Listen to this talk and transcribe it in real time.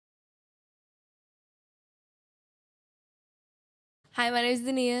Hi, my name is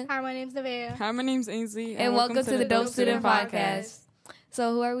Dania. Hi, my name's Nevaeh. Hi, my name's Ainsley. And welcome to the Dope Student Podcast.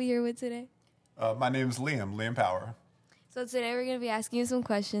 So who are we here with today? My name is Liam Power. So today we're going to be asking you some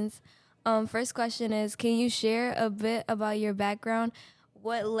questions. First question is, can you share a bit about your background?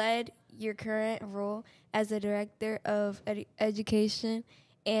 What led your current role as a director of education?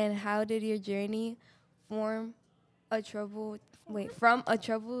 And how did your journey from a troubled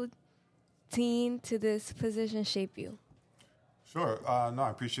teen to this position shape you? Sure. No, I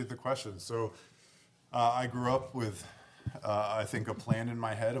appreciate the question. So I grew up with, I think, a plan in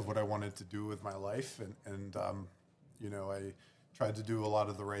my head of what I wanted to do with my life. And I tried to do a lot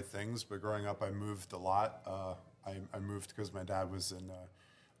of the right things. But growing up, I moved a lot. I moved because my dad was in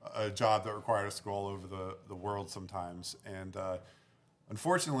a job that required us to go all over the world sometimes. And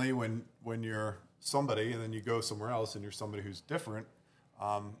unfortunately, when you're somebody and then you go somewhere else and you're somebody who's different,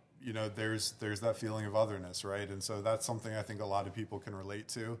 there's that feeling of otherness, right? And so that's something I think a lot of people can relate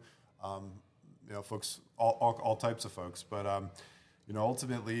to. Folks, all types of folks. But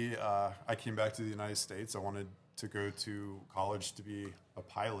ultimately, I came back to the United States. I wanted to go to college to be a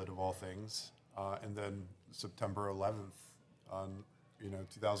pilot of all things, and then September 11th,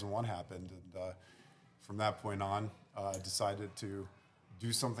 2001 happened, and from that point on, I decided to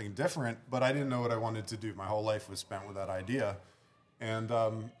do something different. But I didn't know what I wanted to do. My whole life was spent with that idea, and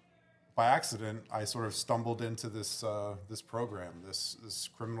by accident, I sort of stumbled into this program, this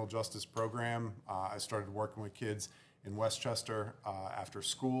criminal justice program. I started working with kids in Westchester after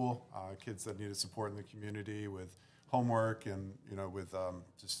school, kids that needed support in the community with homework and with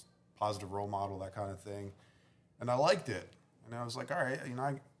just positive role model, that kind of thing. And I liked it, and I was like, all right,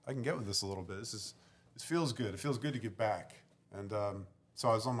 I can get with this a little bit. This feels good. It feels good to get back. And so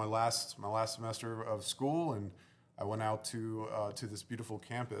I was on my last semester of school, and I went out to this beautiful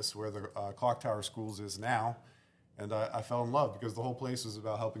campus where the ClockTower Schools is now, and I fell in love because the whole place was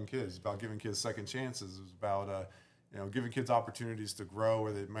about helping kids, about giving kids second chances. It was about giving kids opportunities to grow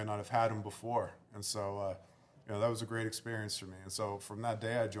where they might not have had them before. And so that was a great experience for me. And so from that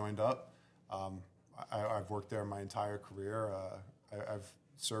day, I joined up. I've worked there my entire career. I've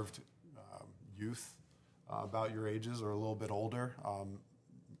served youth about your ages or a little bit older,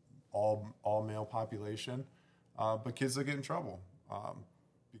 all male population. But kids that get in trouble,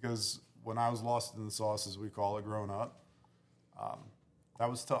 because when I was lost in the sauce, as we call it, growing up, that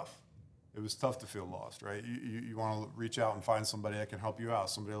was tough. It was tough to feel lost, right? You want to reach out and find somebody that can help you out,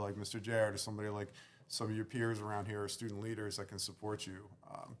 somebody like Mr. Jared or somebody like some of your peers around here or student leaders that can support you,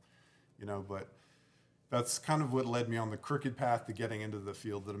 But that's kind of what led me on the crooked path to getting into the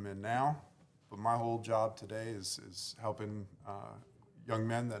field that I'm in now. But my whole job today is helping young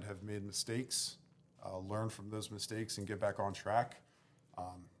men that have made mistakes learn from those mistakes and get back on track.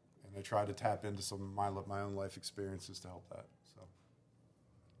 And I try to tap into some of my own life experiences to help that. So.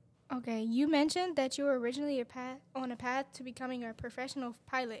 Okay, you mentioned that you were originally on a path to becoming a professional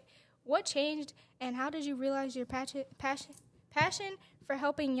pilot. What changed, and how did you realize your passion for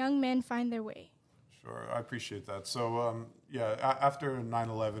helping young men find their way? Sure, I appreciate that. So, after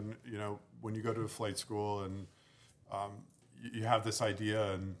 9/11, when you go to a flight school and you have this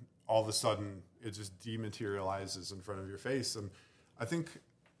idea, and all of a sudden it just dematerializes in front of your face. And I think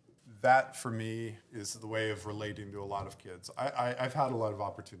that, for me, is the way of relating to a lot of kids. I've had a lot of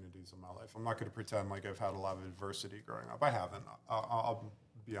opportunities in my life. I'm not going to pretend like I've had a lot of adversity growing up. I haven't. I'll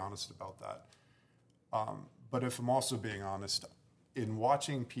be honest about that. But if I'm also being honest, in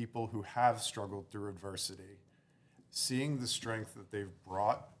watching people who have struggled through adversity, seeing the strength that they've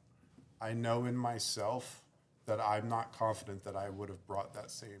brought, I know in myself that I'm not confident that I would have brought that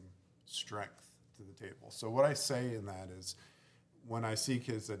same strength to the table. So what I say in that is, when I see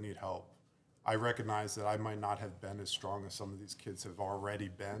kids that need help, I recognize that I might not have been as strong as some of these kids have already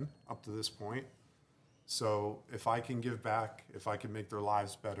been up to this point. So if I can give back, if I can make their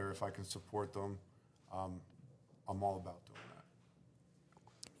lives better, if I can support them, I'm all about doing that.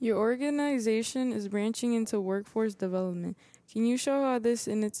 Your organization is branching into workforce development. Can you show how this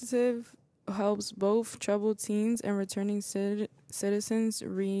initiative helps both troubled teens and returning citizens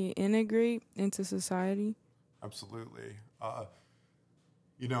reintegrate into society? Absolutely. I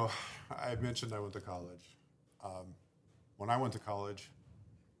mentioned I went to college. When I went to college,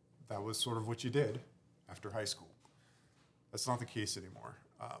 that was sort of what you did after high school. That's not the case anymore.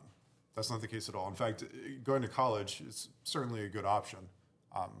 That's not the case at all. In fact, going to college is certainly a good option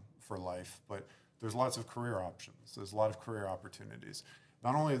for life, but there's lots of career options. There's a lot of career opportunities.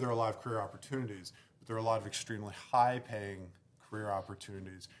 Not only are there a lot of career opportunities, but there are a lot of extremely high-paying career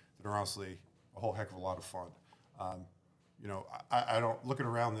opportunities that are honestly a whole heck of a lot of fun. I don't, looking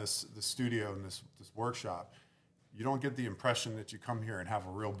around this studio and this workshop, you don't get the impression that you come here and have a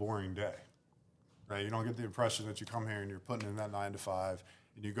real boring day, right? You don't get the impression that you come here and you're putting in that 9 to 5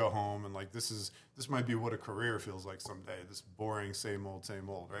 and you go home and like, this might be what a career feels like someday, this boring, same old,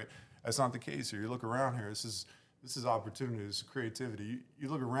 right? That's not the case here. You look around here, this is opportunity, this is creativity. You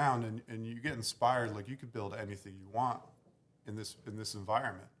look around and you get inspired, like you could build anything you want in this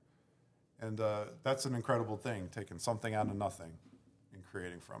environment. And that's an incredible thing, taking something out of nothing and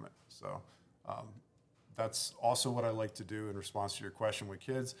creating from it. So that's also what I like to do in response to your question with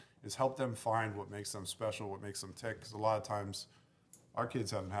kids, is help them find what makes them special, what makes them tick. Because a lot of times our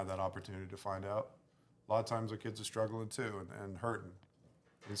kids haven't had that opportunity to find out. A lot of times our kids are struggling too and hurting.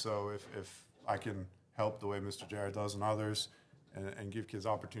 And so if I can help the way Mr. Jarrett does and others and give kids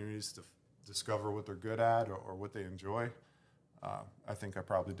opportunities to discover what they're good at or what they enjoy, I think I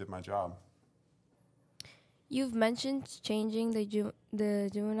probably did my job. You've mentioned changing the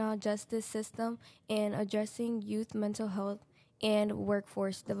juvenile justice system and addressing youth mental health and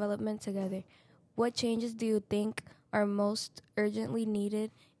workforce development together. What changes do you think are most urgently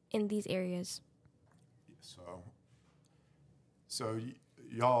needed in these areas? So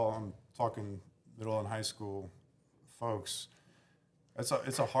y'all, I'm talking middle and high school folks.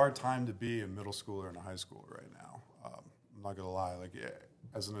 It's a hard time to be a middle schooler and a high schooler right now. I'm not gonna lie. Like,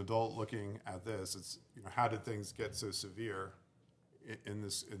 as an adult looking at this, it's, how did things get so severe in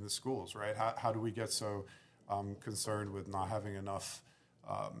the schools, right? How do we get so concerned with not having enough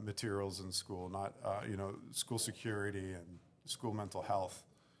materials in school, not school security and school mental health?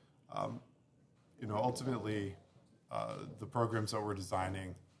 Ultimately, the programs that we're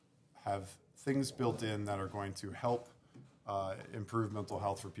designing have things built in that are going to help improve mental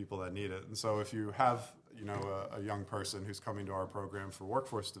health for people that need it. And so if you have a young person who's coming to our program for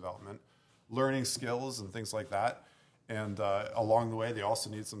workforce development, learning skills and things like that, and along the way they also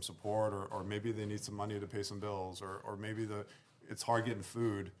need some support, or maybe they need some money to pay some bills, or maybe it's hard getting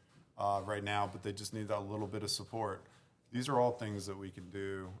food right now, but they just need that little bit of support. These are all things that we can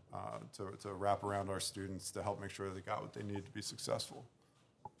do to wrap around our students to help make sure they got what they need to be successful.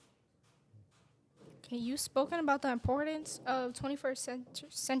 Okay, you've spoken about the importance of 21st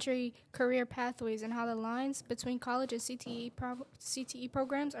century career pathways and how the lines between college and CTE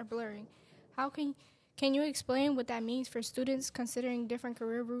programs are blurring. How can you explain what that means for students considering different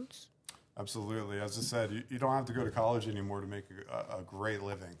career routes? Absolutely. As I said, you don't have to go to college anymore to make a great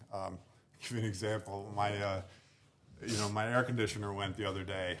living. Give you an example. My air conditioner went the other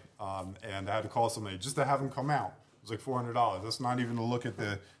day, and I had to call somebody just to have them come out. It was like $400. That's not even to look at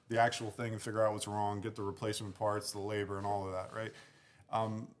the actual thing and figure out what's wrong, get the replacement parts, the labor, and all of that, right?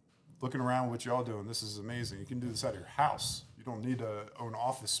 Looking around what y'all doing, this is amazing. You can do this at your house. You don't need to own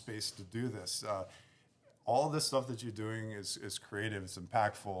office space to do this. All of this stuff that you're doing is creative, it's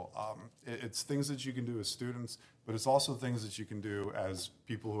impactful. It's things that you can do as students, but it's also things that you can do as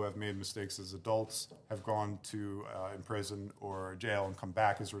people who have made mistakes as adults, have gone to in prison or jail and come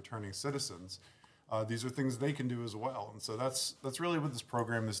back as returning citizens. These are things they can do as well. And so that's really what this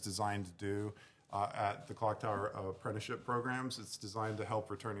program is designed to do at the ClockTower apprenticeship programs. It's designed to help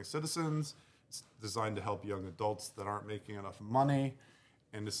returning citizens. It's designed to help young adults that aren't making enough money.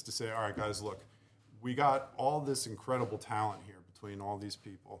 And it's to say, all right, guys, look, we got all this incredible talent here between all these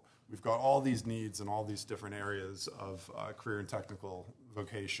people. We've got all these needs in all these different areas of career and technical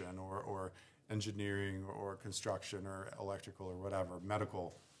vocation or engineering or construction or electrical or whatever,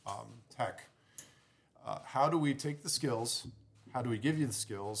 medical, tech. How do we take the skills, how do we give you the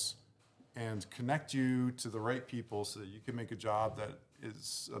skills, and connect you to the right people so that you can make a job that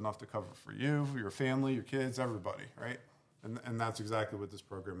is enough to cover for you, your family, your kids, everybody, right? And that's exactly what this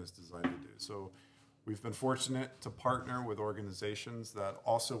program is designed to do. So we've been fortunate to partner with organizations that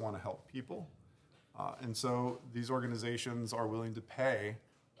also want to help people. And so these organizations are willing to pay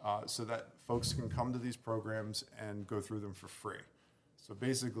so that folks can come to these programs and go through them for free. So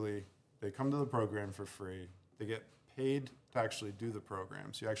basically, they come to the program for free. They get paid to actually do the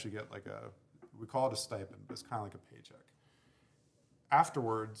program. So you actually get we call it a stipend, but it's kind of like a paycheck.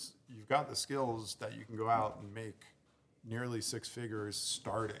 Afterwards, you've got the skills that you can go out and make nearly 6 figures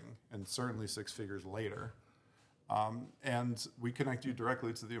starting, and certainly 6 figures later. And we connect you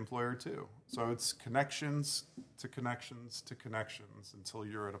directly to the employer too. So it's connections to connections to connections until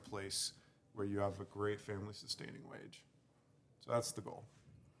you're at a place where you have a great family sustaining wage. So that's the goal.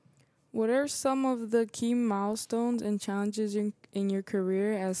 What are some of the key milestones and challenges in your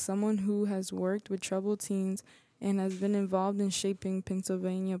career as someone who has worked with troubled teens and has been involved in shaping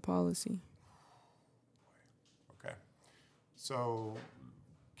Pennsylvania policy? Okay. So,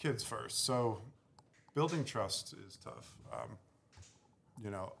 kids first. So, building trust is tough.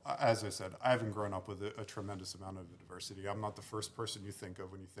 as I said, I haven't grown up with a tremendous amount of diversity. I'm not the first person you think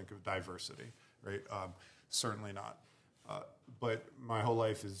of when you think of diversity, right? Certainly not. But my whole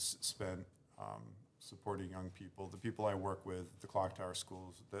life is spent supporting young people. The people I work with, the ClockTower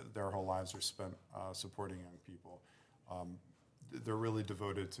schools, their whole lives are spent supporting young people. They're really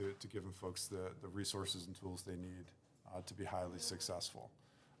devoted to giving folks the resources and tools they need to be highly successful.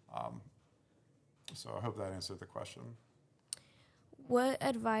 So I hope that answered the question. What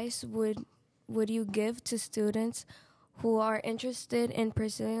advice would you give to students who are interested in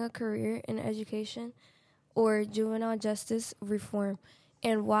pursuing a career in education or juvenile justice reform,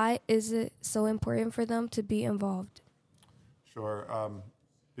 and why is it so important for them to be involved? Sure.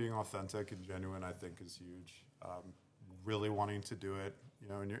 Being authentic and genuine, I think, is huge. Really wanting to do it.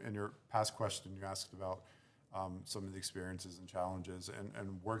 In your past question, you asked about some of the experiences and challenges,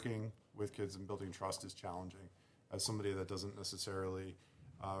 and working with kids and building trust is challenging. As somebody that doesn't necessarily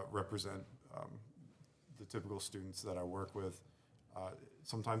represent the typical students that I work with,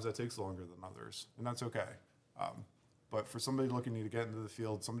 sometimes that takes longer than others, and that's okay. But for somebody looking to get into the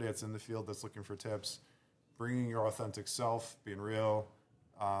field, somebody that's in the field that's looking for tips, bringing your authentic self, being real,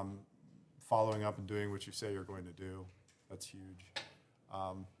 following up and doing what you say you're going to do, that's huge.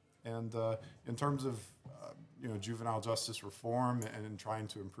 And in terms of juvenile justice reform and trying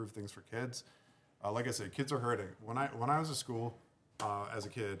to improve things for kids, like I said, kids are hurting. When I was at school as a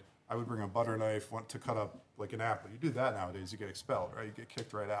kid, I would bring a butter knife, want to cut up like an apple. You do that nowadays, you get expelled, right? You get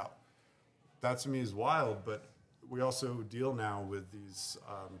kicked right out. That to me is wild, but we also deal now with these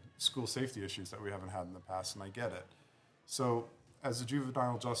school safety issues that we haven't had in the past, and I get it. So as a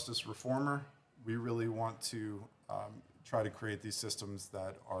juvenile justice reformer, we really want to try to create these systems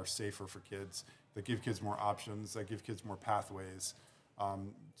that are safer for kids, that give kids more options, that give kids more pathways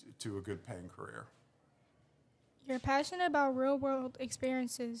to a good paying career. You're passionate about real-world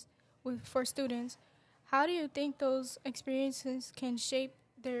experiences for students. How do you think those experiences can shape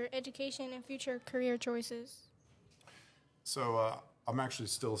their education and future career choices? So I'm actually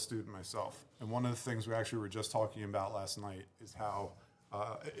still a student myself, and one of the things we actually were just talking about last night is how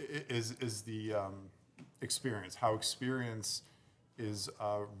is the experience. How experience is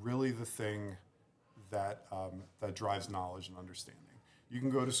really the thing that drives knowledge and understanding. You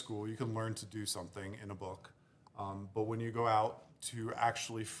can go to school, you can learn to do something in a book, but when you go out to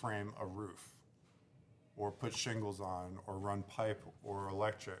actually frame a roof, or put shingles on, or run pipe or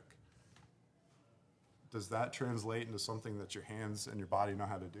electric, does that translate into something that your hands and your body know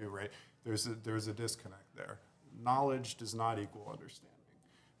how to do, right? There's a disconnect there. Knowledge does not equal understanding.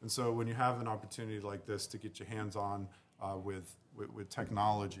 And so when you have an opportunity like this to get your hands on with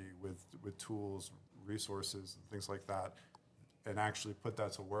technology, with tools, resources, and things like that, and actually put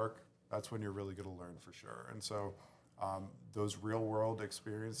that to work, that's when you're really going to learn for sure. And so those real world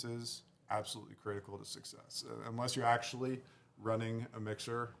experiences, absolutely critical to success. Unless you're actually running a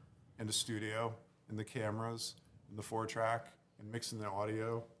mixer in the studio, in the cameras, in the 4-track, and mixing the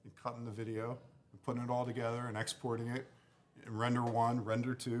audio, and cutting the video, and putting it all together, and exporting it, and render 1,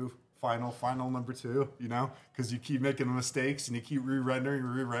 render 2, final number 2, because you keep making mistakes, and you keep re-rendering,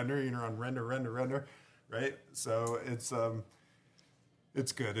 and you're on render, right? So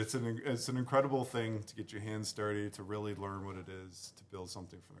it's good. It's an incredible thing to get your hands dirty, to really learn what it is, to build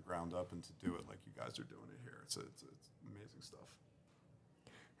something from the ground up, and to do it like you guys are doing it here. It's amazing stuff.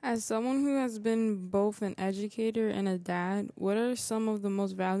 As someone who has been both an educator and a dad, what are some of the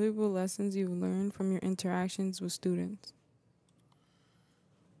most valuable lessons you've learned from your interactions with students?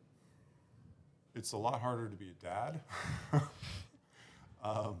 It's a lot harder to be a dad.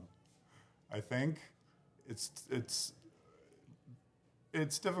 I think it's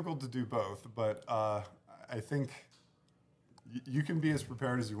difficult to do both, but I think you can be as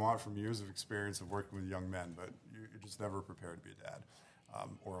prepared as you want from years of experience of working with young men, but you're just never prepared to be a dad.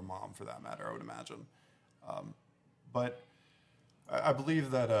 Or a mom, for that matter, I would imagine. But I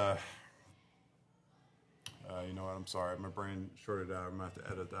believe that, you know what, I'm sorry, my brain shorted out. I'm going to have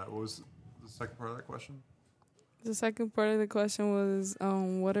to edit that. What was the second part of that question? The second part of the question was,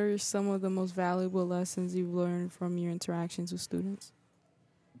 what are some of the most valuable lessons you've learned from your interactions with students?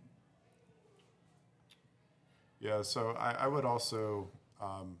 Yeah, so I would also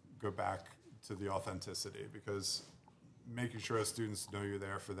go back to the authenticity, because making sure that students know you're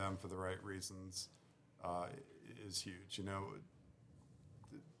there for them for the right reasons is huge.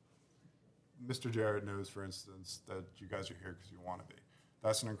 Mr. Jarrett knows, for instance, that you guys are here because you want to be.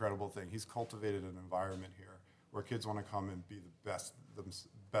 That's an incredible thing. He's cultivated an environment here where kids want to come and be the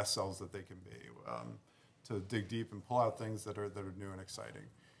best selves that they can be, to dig deep and pull out things that are new and exciting.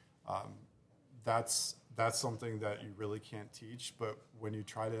 that's something that you really can't teach. But when you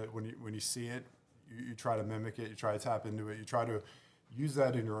try to when you see it, you try to mimic it. You try to tap into it. You try to use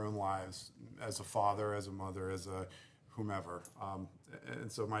that in your own lives as a father, as a mother, as a whomever.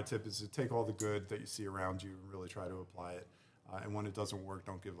 And so my tip is to take all the good that you see around you and really try to apply it. And when it doesn't work,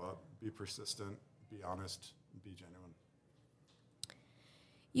 don't give up. Be persistent. Be honest. Be genuine.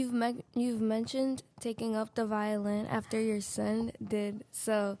 You've mentioned taking up the violin after your son did,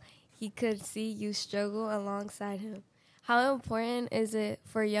 so he could see you struggle alongside him. How important is it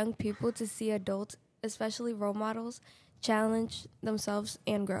for young people to see adults, especially role models, challenge themselves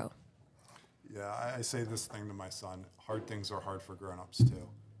and grow? Yeah, I say this thing to my son. Hard things are hard for grown-ups too.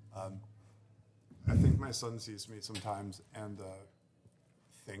 I think my son sees me sometimes and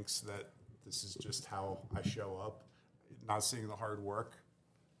thinks that this is just how I show up, not seeing the hard work,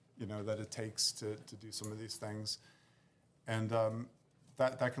 that it takes to do some of these things. And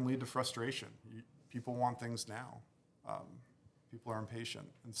that can lead to frustration. People want things now. People are impatient.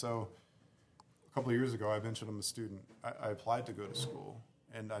 And so a couple of years ago, I mentioned I'm a student. I applied to go to school,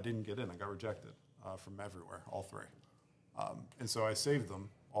 and I didn't get in. I got rejected from everywhere, all three. And so I saved them,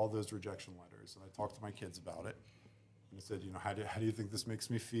 all those rejection letters, and I talked to my kids about it. And I said, how do you think this makes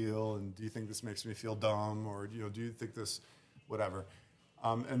me feel? And do you think this makes me feel dumb? Or, do you think this, whatever?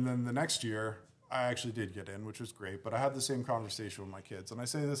 And then the next year, I actually did get in, which was great. But I had the same conversation with my kids. And I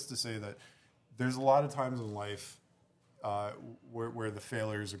say this to say that there's a lot of times in life where the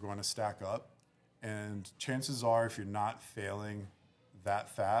failures are going to stack up. And chances are, if you're not failing that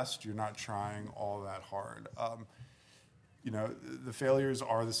fast, you're not trying all that hard. The failures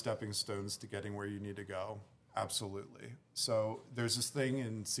are the stepping stones to getting where you need to go. Absolutely. So there's this thing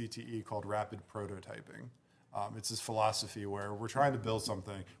in CTE called rapid prototyping. It's this philosophy where we're trying to build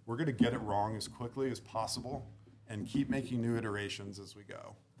something. We're going to get it wrong as quickly as possible and keep making new iterations as we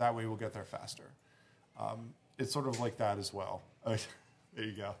go. That way we'll get there faster. It's sort of like that as well. There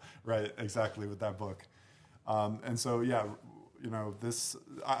you go. Right, exactly, with that book. And so, yeah, this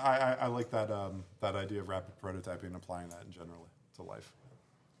I like that idea of rapid prototyping and applying that in general to life.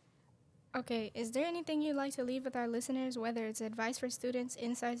 Okay, is there anything you'd like to leave with our listeners, whether it's advice for students,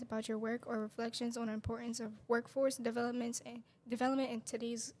 insights about your work, or reflections on the importance of workforce development in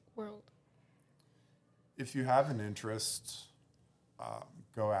today's world? If you have an interest,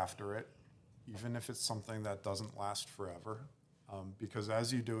 go after it, even if it's something that doesn't last forever, because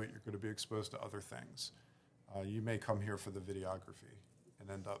as you do it, you're going to be exposed to other things. You may come here for the videography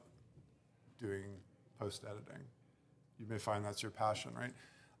and end up doing post-editing. You may find that's your passion, right?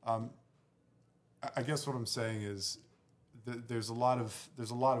 I guess what I'm saying is there's a lot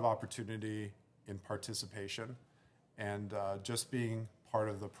of opportunity in participation, and just being part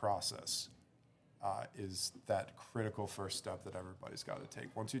of the process is that critical first step that everybody's got to take.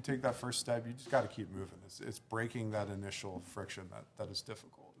 Once you take that first step, you just got to keep moving. It's breaking that initial friction that is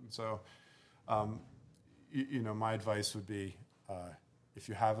difficult. And so, my advice would be, if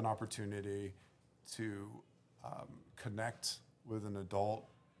you have an opportunity to connect with an adult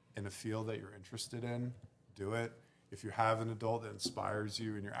in a field that you're interested in, do it. If you have an adult that inspires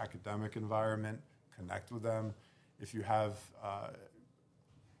you in your academic environment, connect with them. If you have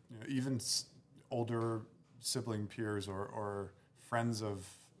even older sibling peers or friends of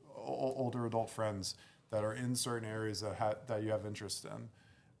older adult friends that are in certain areas that you have interest in,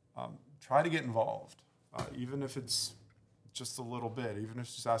 try to get involved, even if it's just a little bit, even if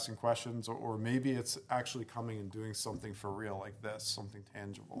it's just asking questions, or maybe it's actually coming and doing something for real like this, something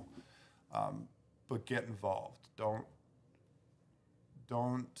tangible. But get involved. Don't,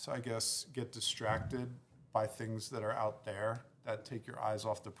 I guess, get distracted by things that are out there that take your eyes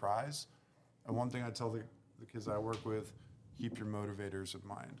off the prize. And one thing I tell the kids I work with, keep your motivators in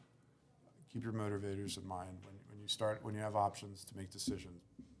mind. Keep your motivators in mind when you have options to make decisions,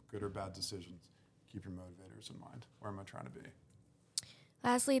 good or bad decisions. Keep your motivators in mind. Where am I trying to be?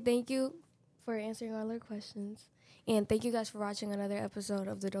 Lastly, thank you for answering all our questions. And thank you guys for watching another episode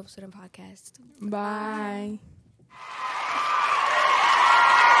of the Dope Student Podcast. Bye.